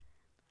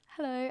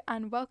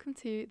and welcome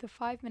to the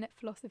 5 Minute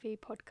Philosophy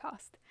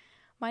podcast.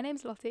 My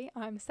name's Lottie,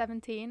 I'm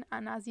 17,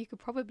 and as you could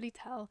probably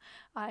tell,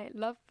 I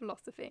love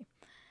philosophy.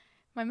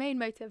 My main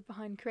motive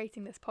behind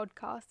creating this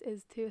podcast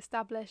is to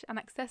establish an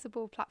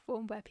accessible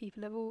platform where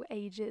people of all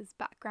ages,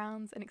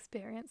 backgrounds, and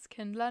experience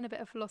can learn a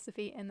bit of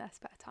philosophy in their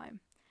spare time.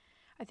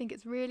 I think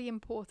it's really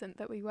important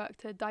that we work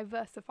to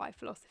diversify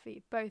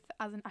philosophy, both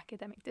as an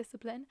academic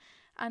discipline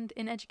and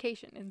in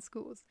education in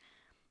schools.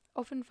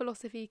 Often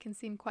philosophy can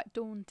seem quite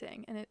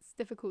daunting and it's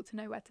difficult to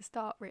know where to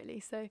start really,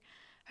 so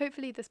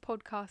hopefully this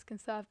podcast can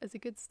serve as a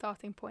good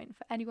starting point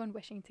for anyone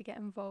wishing to get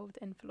involved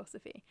in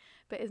philosophy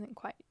but isn't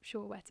quite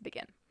sure where to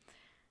begin.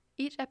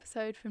 Each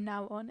episode from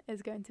now on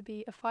is going to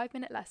be a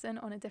 5-minute lesson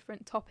on a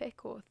different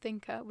topic or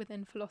thinker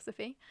within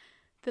philosophy.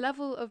 The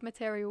level of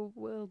material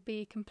will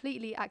be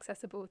completely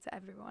accessible to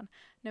everyone,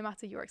 no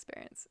matter your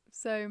experience.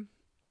 So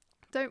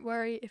don't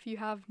worry if you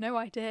have no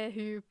idea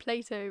who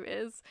Plato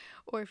is,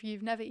 or if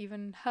you've never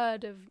even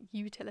heard of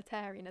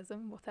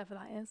utilitarianism, whatever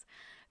that is.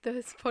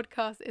 This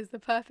podcast is the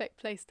perfect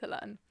place to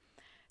learn.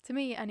 To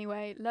me,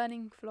 anyway,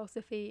 learning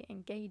philosophy,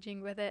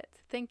 engaging with it,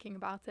 thinking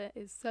about it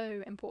is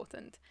so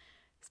important.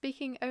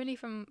 Speaking only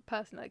from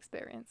personal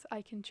experience,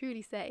 I can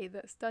truly say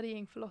that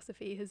studying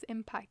philosophy has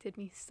impacted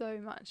me so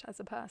much as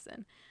a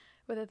person,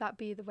 whether that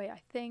be the way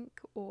I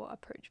think or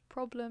approach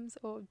problems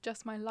or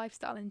just my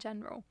lifestyle in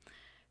general.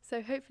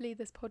 So hopefully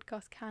this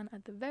podcast can,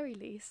 at the very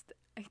least,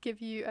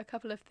 give you a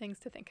couple of things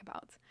to think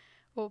about.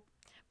 Or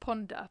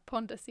ponder.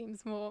 Ponder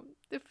seems more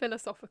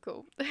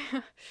philosophical.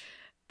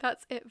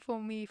 That's it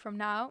for me from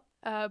now.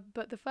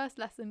 But the first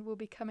lesson will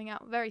be coming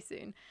out very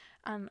soon.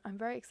 And I'm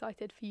very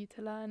excited for you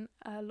to learn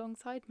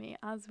alongside me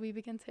as we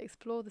begin to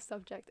explore the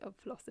subject of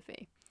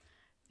philosophy.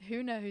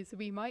 Who knows,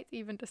 we might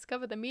even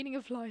discover the meaning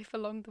of life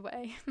along the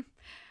way.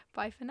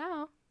 Bye for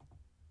now.